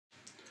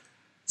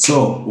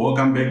So,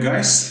 welcome back,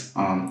 guys.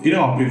 In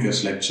our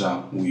previous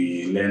lecture,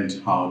 we learned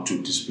how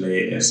to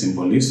display a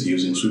simple list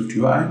using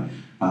SwiftUi.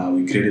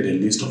 We created a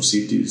list of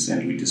cities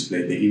and we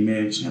displayed the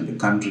image and the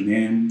country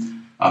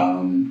name.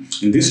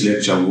 In this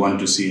lecture, we want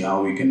to see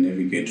how we can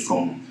navigate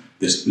from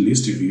this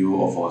list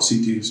view of our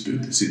cities to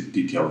the city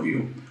detail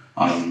view.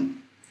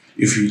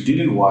 If you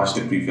didn't watch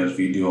the previous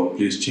video,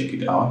 please check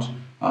it out.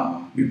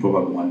 You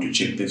probably want to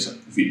check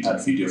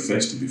that video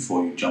first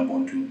before you jump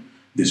onto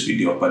this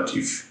video. But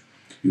if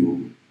you're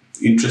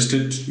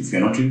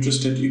not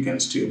interested, you can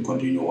still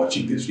continue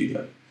watching this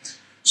video.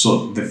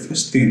 So the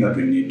first thing that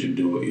we need to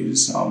do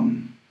is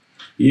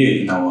we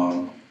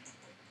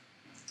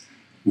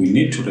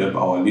need to wrap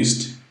our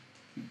list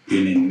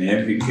in a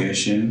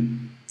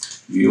navigation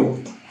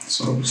view.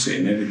 So we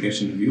say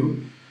navigation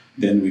view,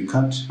 then we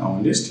cut our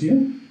list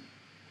here.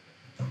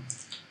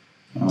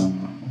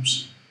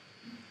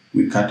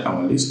 We cut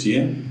our list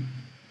here and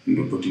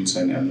we put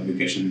inside our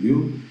navigation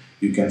view.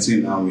 You can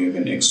see now we have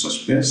an extra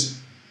space.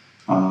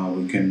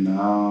 We can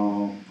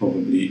now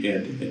probably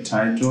add a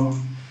title.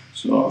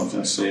 So I'll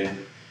just say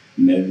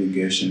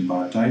navigation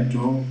bar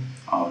title.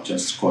 I'll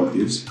just call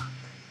this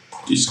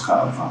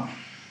discover.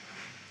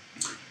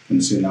 You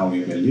can see now we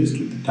have a list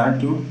with the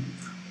title.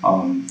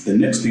 The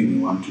next thing we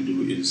want to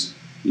do is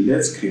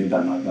let's create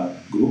another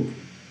group.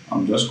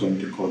 I'm just going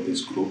to call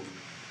this group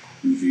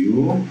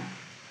view.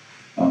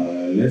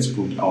 Let's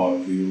put our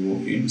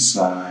view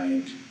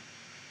inside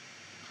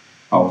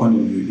our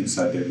content view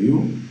inside the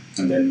view,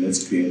 and then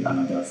let's create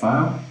another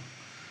file.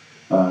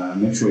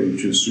 Make sure you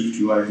choose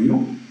SwiftUi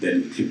view,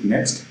 then click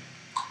next.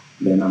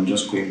 Then I'm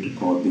just going to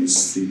call this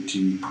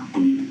city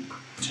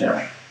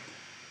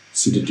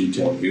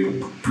detail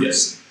view.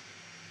 Yes,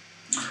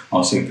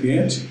 I'll say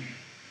create.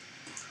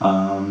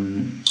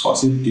 Our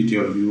city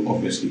detail view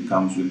obviously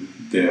comes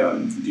with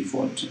the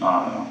default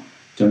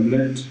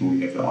template.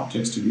 We have our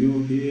text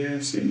view here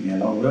saying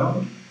hello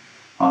world.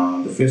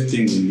 The first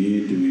thing we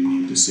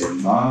need to say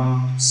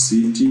var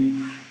city,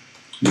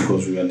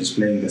 because we are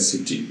displaying the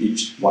city,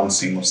 each one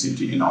single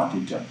city in our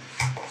detail.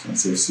 So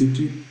say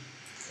city.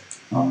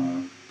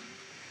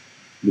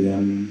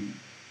 Then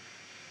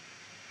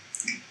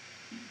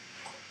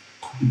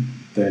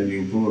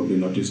you probably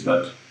notice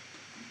that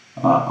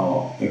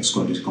our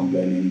Xcode is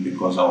complaining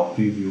because our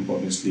preview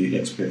obviously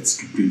expects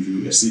to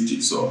preview a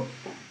city. So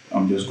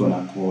I'm just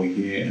gonna go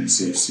here and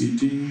say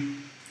city,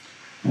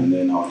 and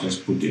then I'll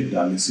just put a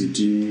dummy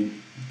city.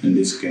 In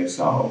this case,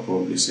 I'll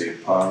probably say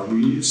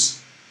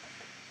Paris.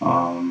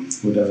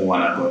 Who doesn't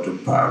want to go to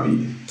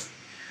Paris?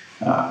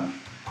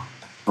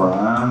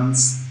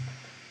 France.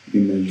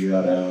 Image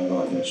URL,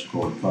 I'll just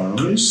go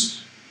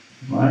Paris.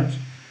 Right?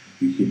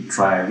 We hit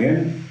try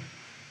again.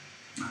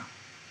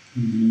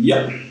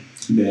 Yeah.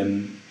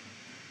 Then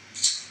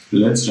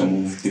let's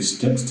remove this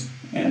text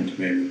and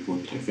maybe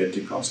put a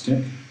vertical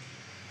stack.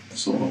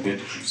 So a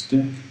vertical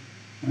stack,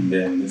 and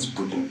then let's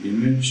put an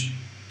image.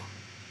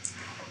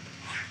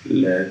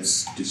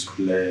 Let's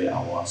display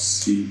our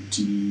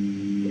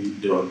city.image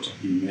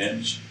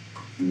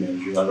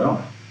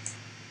URL.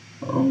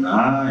 Oh,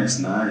 nice.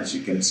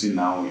 You can see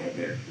now we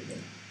have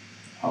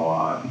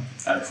our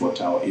Eiffel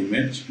Tower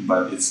image,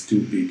 but it's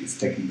too big. It's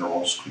taking the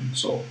whole screen.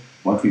 So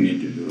what we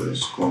need to do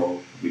is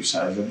go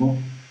resizable,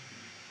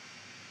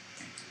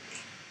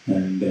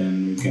 and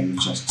then we can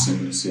just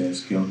simply say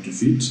scale to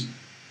fit.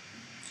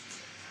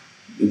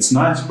 It's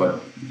nice,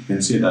 but you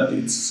can see that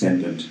it's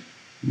centered.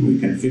 We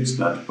can fix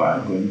that by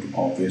going to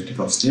our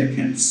vertical stack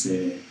and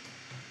say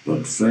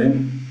dot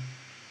frame.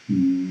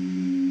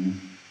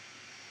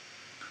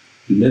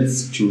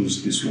 Let's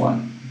choose this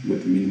one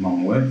with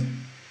minimum width.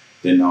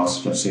 Then I'll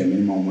just say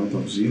minimum width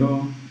of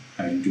 0.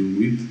 I do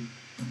width.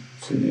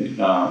 Say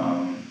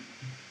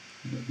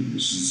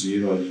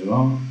 0 as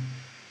well.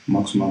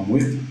 Maximum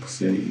width,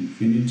 say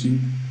infinity.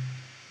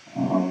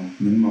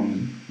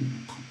 Minimum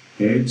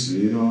height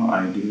 0,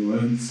 ideal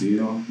width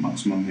 0,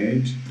 maximum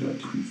height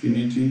dot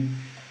infinity,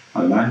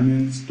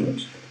 alignment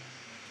dot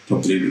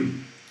top level.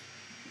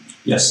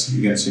 Yes,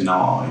 you can see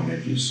now our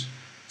image is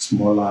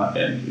smaller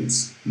and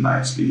it's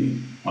nicely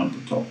on the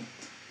top.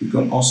 You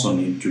can also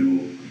need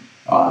to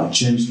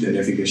change the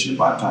navigation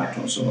bar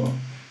title. So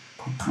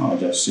I'll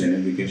just say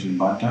navigation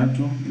bar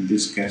title. In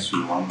this case,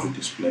 we want to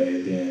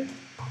display the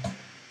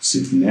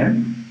city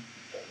name.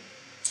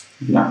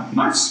 Yeah,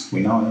 nice.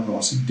 We now have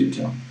our city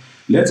detail.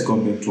 Let's go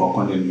back to our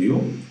content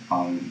view.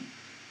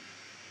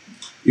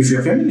 If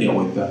you're familiar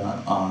with the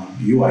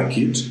UI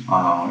kit,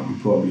 you're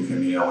probably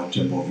familiar with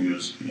table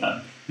views.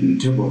 Yeah. In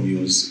table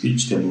views,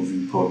 each table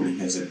view probably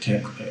has a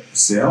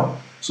cell.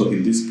 So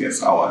in this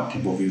case, our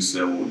table view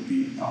cell would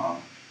be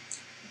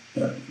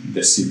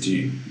the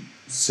city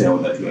cell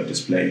that we are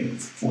displaying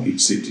for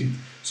each city.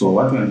 So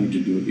what we need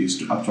to do is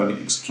to actually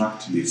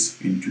extract this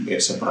into a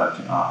separate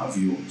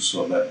view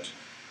so that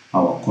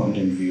our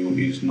content view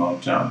is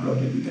not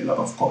bloated with a lot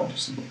of code.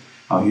 So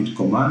I'll hit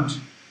command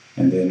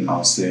and then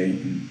I'll say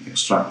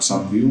extract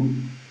subview,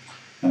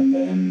 and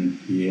then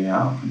here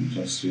I can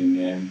just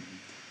rename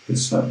the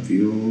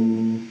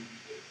subview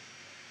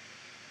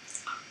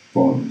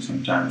Probably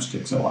sometimes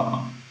takes a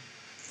while.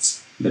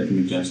 Let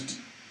me just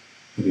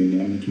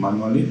rename it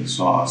manually.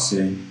 So I'll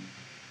say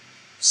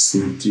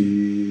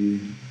city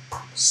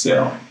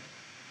cell,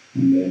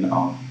 and then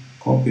I'll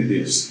copy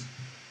this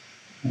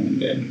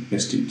and then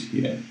paste it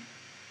here.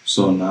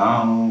 So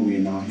now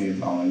we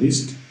have our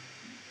list,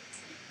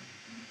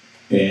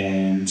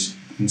 and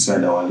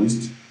inside our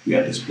list we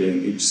are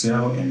displaying each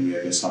cell and we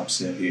have a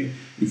subcell here.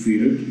 If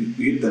you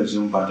hit the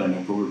resume button,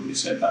 you probably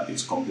said that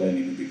it's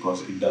complaining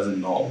because it doesn't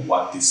know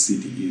what this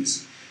city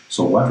is.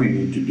 So what we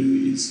need to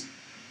do is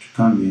to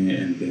come here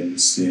and then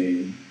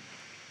say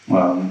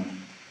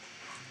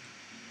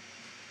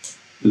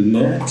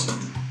let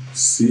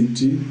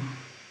city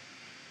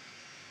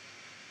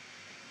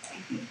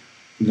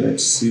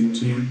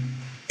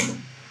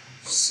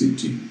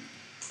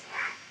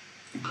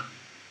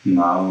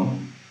Now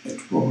it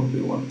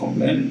probably won't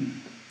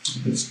complain.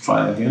 Let's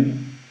try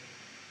again.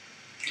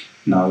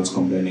 Now it's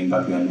complaining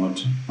that we are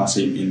not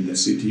passing in the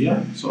city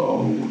here,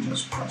 so we'll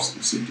just pass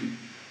the city.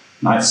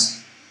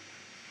 Nice.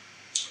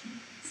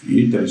 If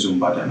you hit the resume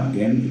button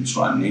again, it's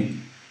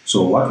running.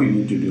 So what we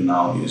need to do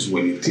now is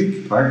when you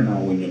click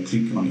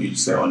on each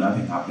cell,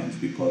 nothing happens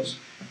because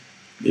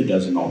it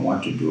doesn't know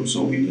what to do.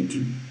 So we need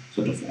to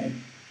sort of like,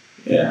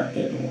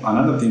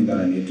 another thing that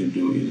I need to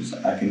do is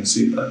I can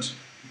see that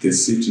the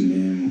city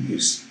name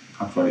is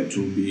actually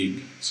too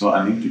big. So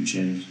I need to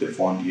change the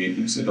font here.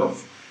 Instead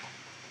of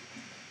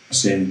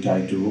saying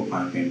title,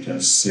 I can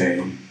just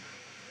say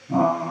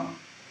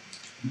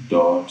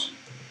dot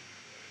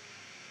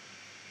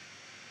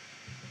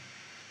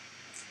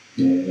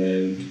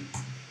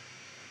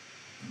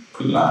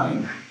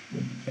headline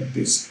like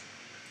this,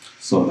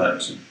 so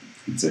that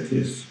it's at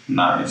least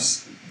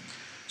nice.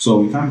 So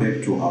we come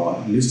back to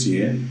our list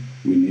here.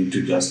 We need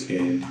to just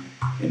add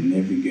a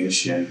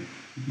navigation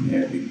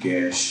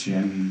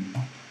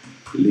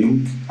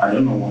link. I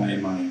don't know why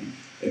my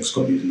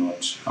Xcode is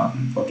not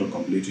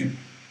auto-completing.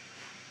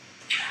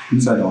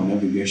 Inside our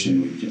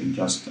navigation, we can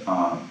just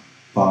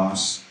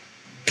pass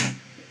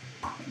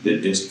the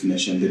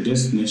destination. The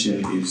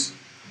destination is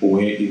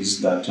where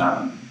is that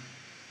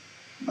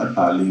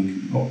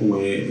link, or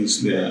where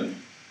is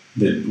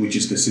which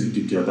is the city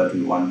detail that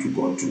we want to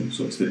go to.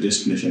 So it's the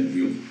destination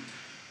view.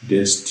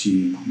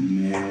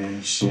 Destination,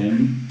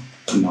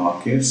 in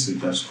our case, we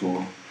just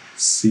go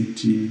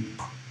city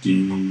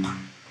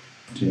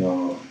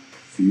detail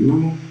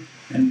view,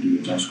 and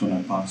we're just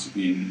gonna pass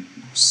in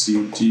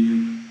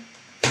city,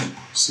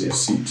 say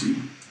city.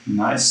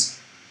 Nice.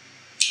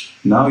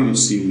 Now you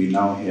see we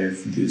now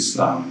have this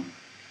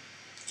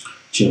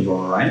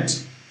chevron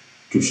right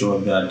to show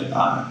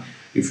that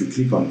if you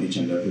click on each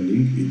and every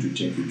link, it will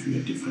take you to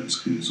a different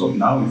screen. So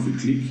now if we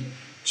click,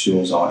 it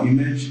shows our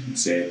image. It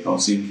says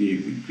Helsinki.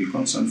 If we click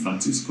on San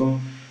Francisco,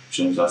 it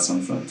shows us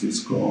San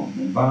Francisco.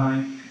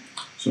 Mumbai,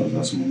 shows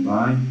us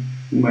Mumbai.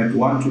 We might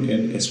want to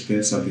add a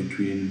spacer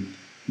between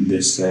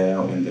the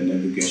cell and the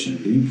navigation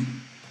link.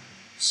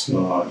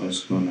 So I'm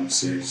just gonna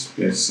say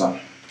spacer.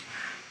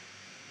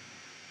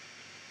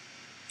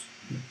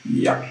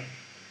 Yeah.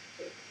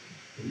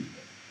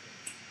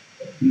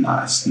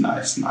 Nice.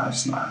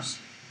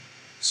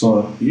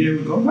 So here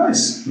we go,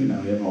 guys. We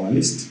now have our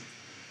list.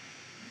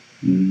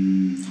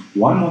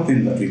 One more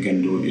thing that we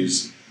can do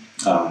is,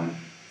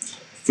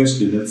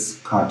 firstly, let's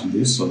cut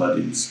this so that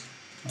it's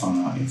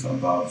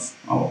above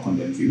our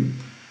content view.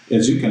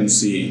 As you can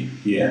see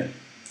here,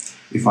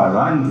 if I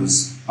run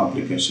this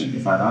application,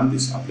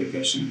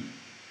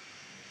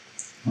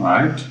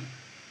 right?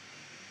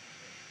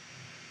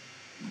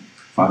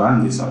 If I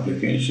run this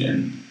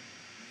application,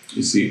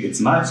 you see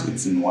it's nice,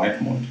 it's in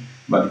white mode.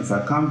 But if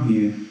I come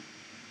here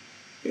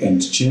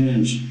and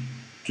change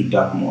to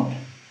dark mode,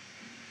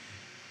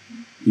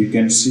 you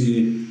can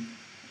see,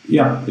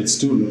 yeah, it's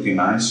still looking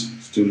nice,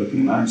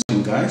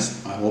 And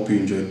guys, I hope you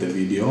enjoyed the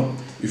video.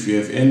 If you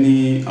have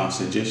any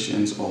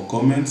suggestions or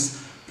comments,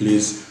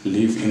 please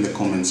leave in the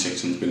comment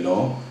section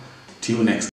below. Till next time.